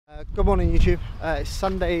Good morning YouTube. It's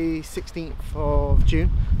Sunday 16th of June.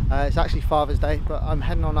 It's actually Father's Day, but I'm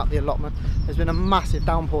heading on up the allotment. There's been a massive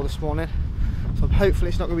downpour this morning, so hopefully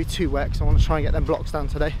it's not going to be too wet because I want to try and get them blocks down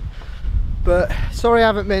today. But sorry I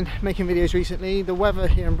haven't been making videos recently. The weather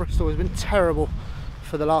here in Bristol has been terrible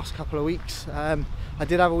for the last couple of weeks. I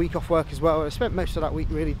did have a week off work as well. I spent most of that week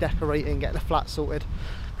really decorating, getting the flat sorted,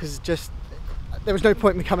 because there was no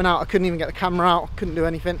point in me coming out. I couldn't even get the camera out, couldn't do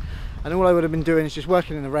anything. And all I would have been doing is just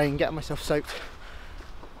working in the rain, getting myself soaked,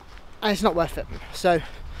 and it's not worth it. So I'm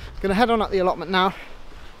gonna head on up the allotment now,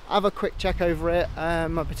 have a quick check over it.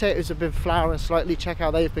 My potatoes have been flowering slightly, check how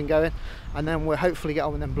they've been going, and then we'll hopefully get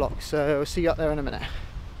on with them blocks. So I'll see you up there in a minute.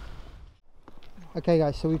 Okay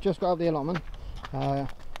guys, so we've just got up the allotment.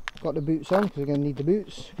 Got the boots on because we're going to need the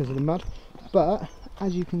boots because of the mud, but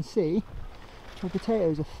as you can see, the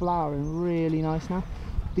potatoes are flowering really nice now.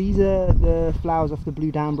 These are the flowers off the blue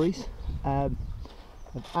danberries. I've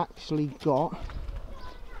actually got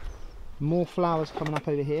more flowers coming up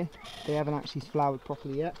over here. They haven't actually flowered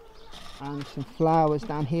properly yet, and some flowers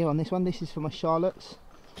down here on this one. This is for my Charlottes,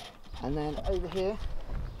 and then over here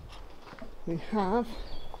we have,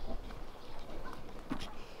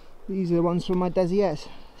 these are the ones from my Desiers,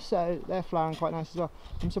 so they're flowering quite nice as well.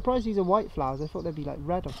 I'm surprised these are white flowers. I thought they'd be like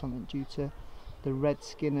red or something due to the red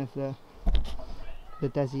skin of the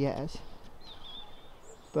Desiers,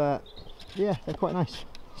 but yeah, they're quite nice.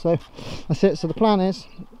 So that's it. So the plan is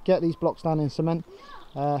get these blocks down in cement.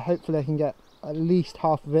 Hopefully I can get at least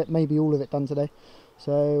half of it, maybe all of it done today,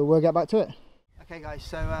 so we'll get back to it. Okay guys,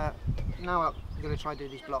 so now I'm going to try to do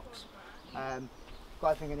these blocks.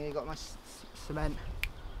 Got everything in here, got my cement,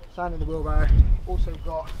 sand in the wheelbarrow, also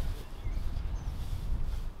got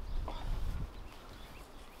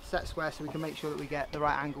set square so we can make sure that we get the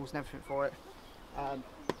right angles and everything for it.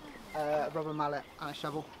 A rubber mallet and a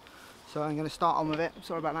shovel. So I'm going to start on with it.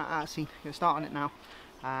 Sorry about that, I'm going to start on it now,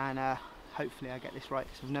 and hopefully I get this right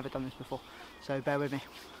because I've never done this before, so bear with me.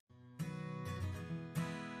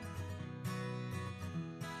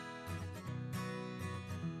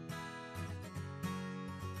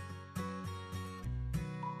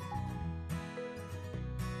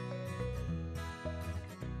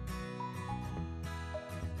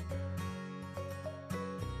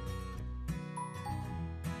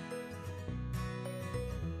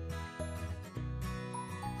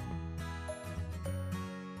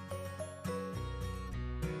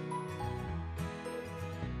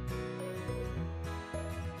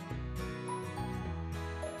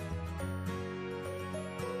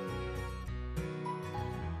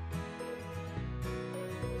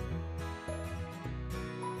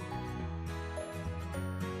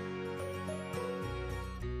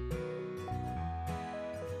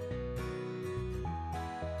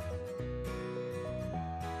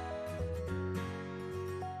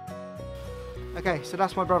 Okay, so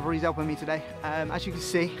that's my brother, he's helping me today. As you can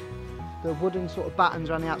see, the wooden sort of battens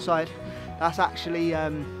around the outside, that's actually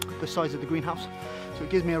the size of the greenhouse. So it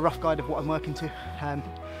gives me a rough guide of what I'm working to.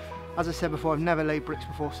 As I said before, I've never laid bricks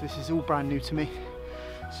before, so this is all brand new to me.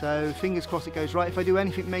 So fingers crossed it goes right. If I do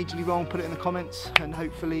anything majorly wrong, put it in the comments, and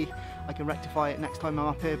hopefully I can rectify it next time I'm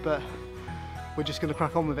up here, but we're just going to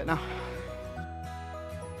crack on with it now.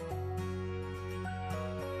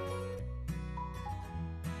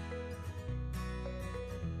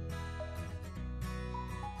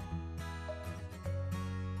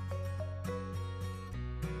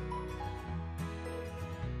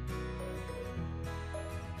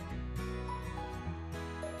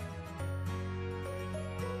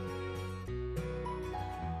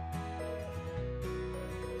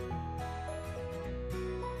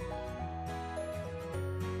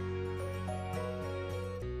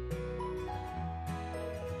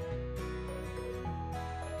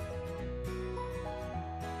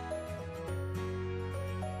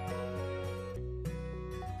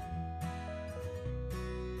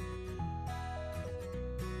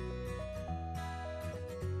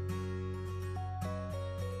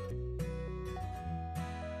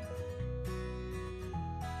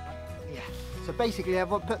 So basically I've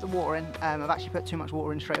put the water in. I've actually put too much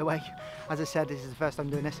water in straight away. As I said, this is the first time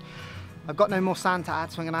doing this. I've got no more sand to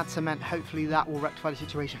add, so I'm going to add cement. Hopefully that will rectify the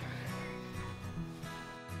situation.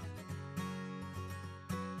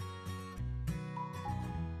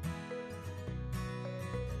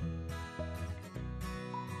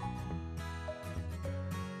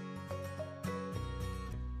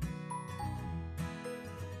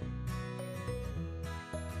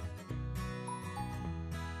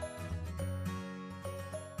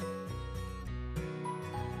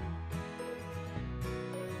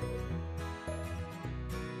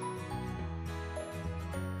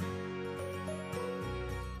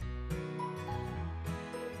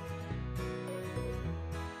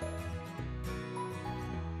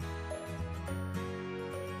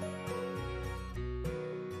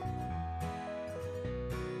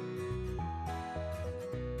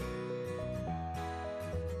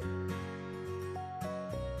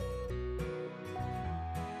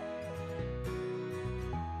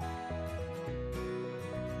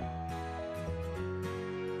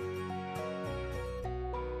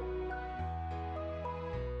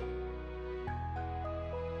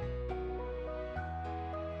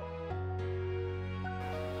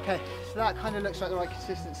 Okay, so that kind of looks like the right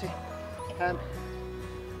consistency. So I'm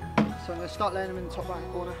going to start laying them in the top right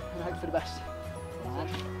corner and hope for the best.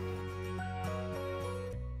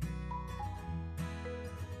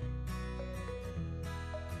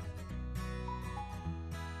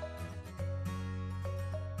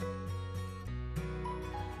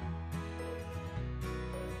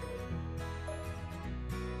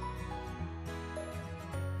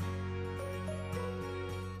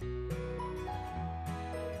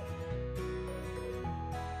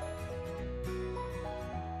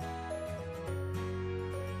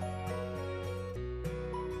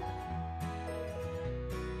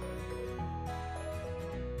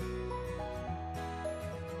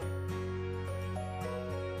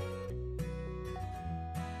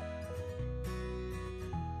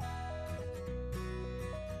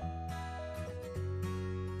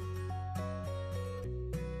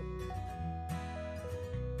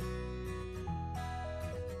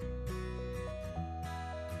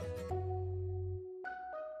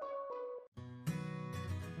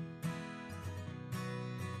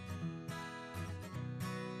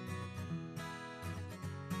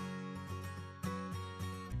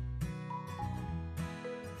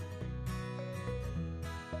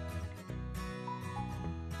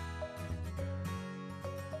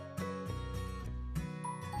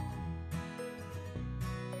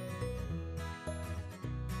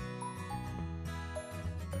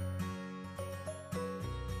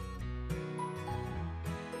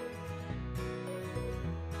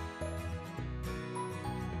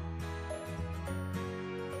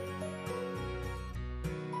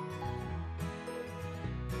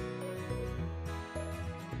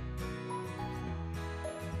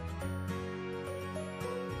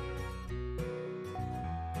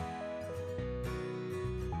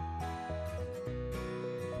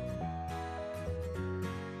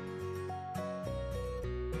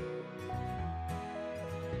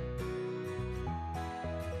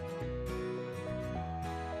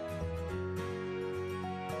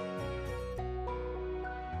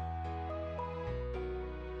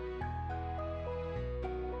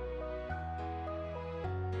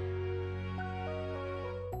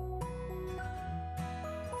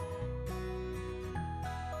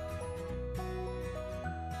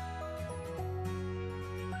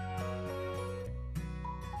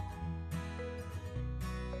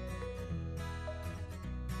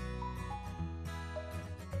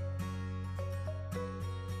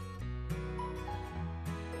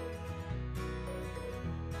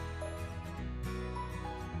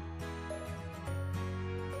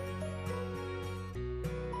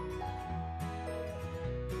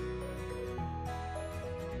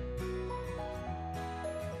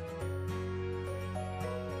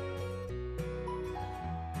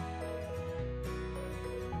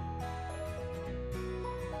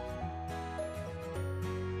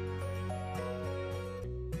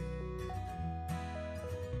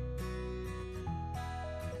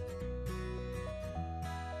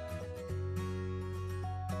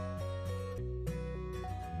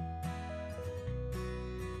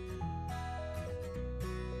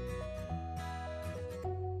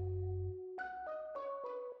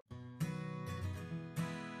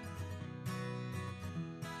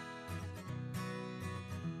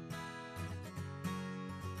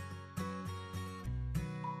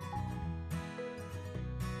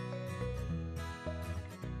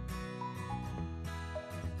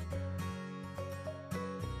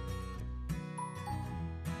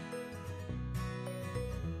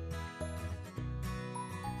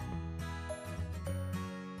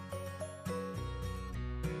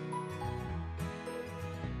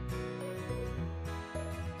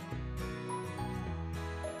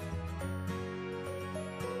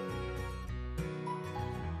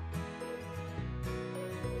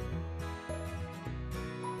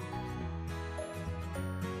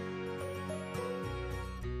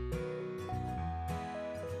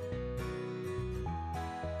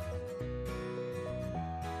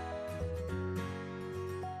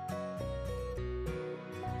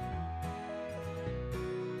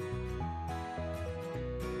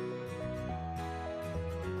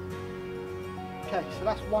 Okay, so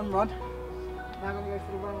that's one run. Now I'm going to go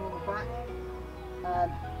for the run on the back.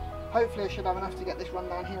 Hopefully I should have enough to get this run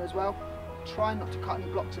down here as well. Try not to cut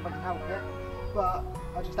any blocks if I can help it, but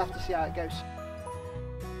I'll just have to see how it goes.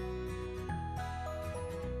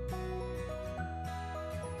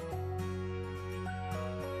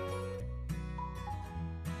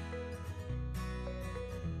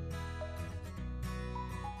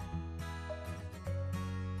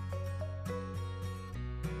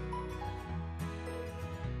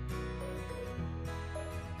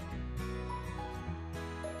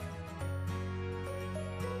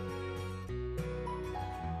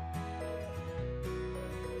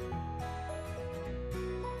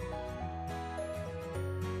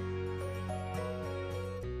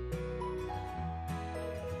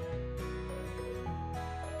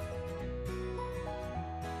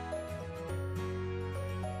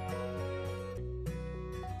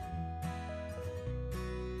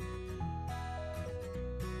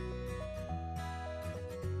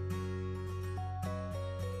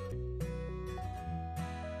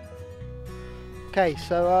 Okay,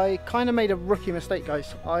 so I kind of made a rookie mistake,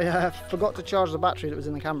 guys. I forgot to charge the battery that was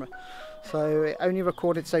in the camera, so it only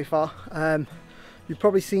recorded so far. You've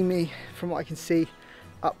probably seen me, from what I can see,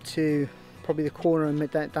 up to probably the corner and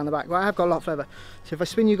mid down the back. Well, I have got a lot further. So if I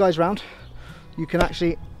spin you guys round, you can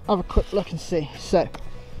actually have a quick look and see. So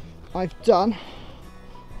I've done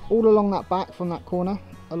all along that back, from that corner,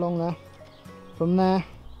 along there, from there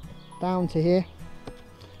down to here,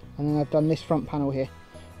 and then I've done this front panel here.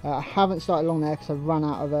 I haven't started along there because I've run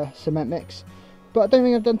out of a cement mix, but I don't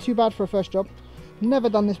think I've done too bad for a first job. Never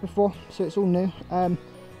done this before, so it's all new.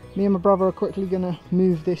 Me and my brother are quickly going to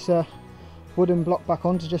move this wooden block back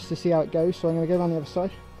on just to see how it goes, so I'm going to go down the other side.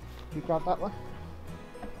 You grab that one.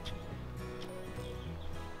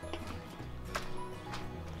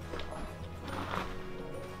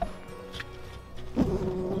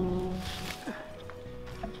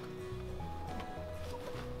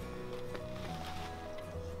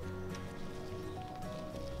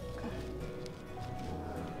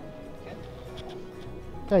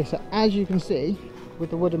 Okay, so as you can see, with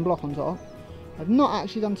the wooden block on top, I've not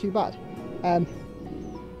actually done too bad.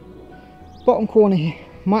 Bottom corner here,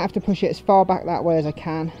 might have to push it as far back that way as I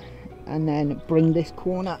can, and then bring this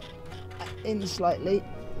corner in slightly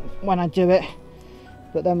when I do it.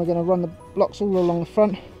 But then we're going to run the blocks all along the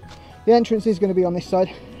front. The entrance is going to be on this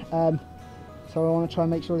side, so I want to try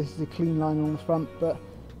and make sure this is a clean line along the front, but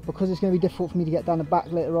because it's going to be difficult for me to get down the back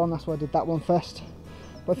later on, that's why I did that one first.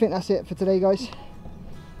 But I think that's it for today, guys.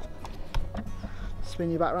 Spin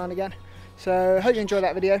you back around again. So hope you enjoyed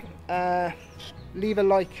that video. Leave a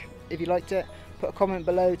like if you liked it, put a comment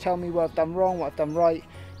below, tell me what I've done wrong, what I've done right,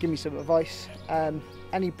 give me some advice.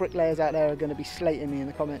 Any bricklayers out there are going to be slating me in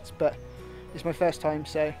the comments, but it's my first time,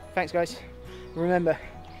 so thanks guys. Remember,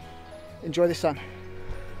 enjoy the sun.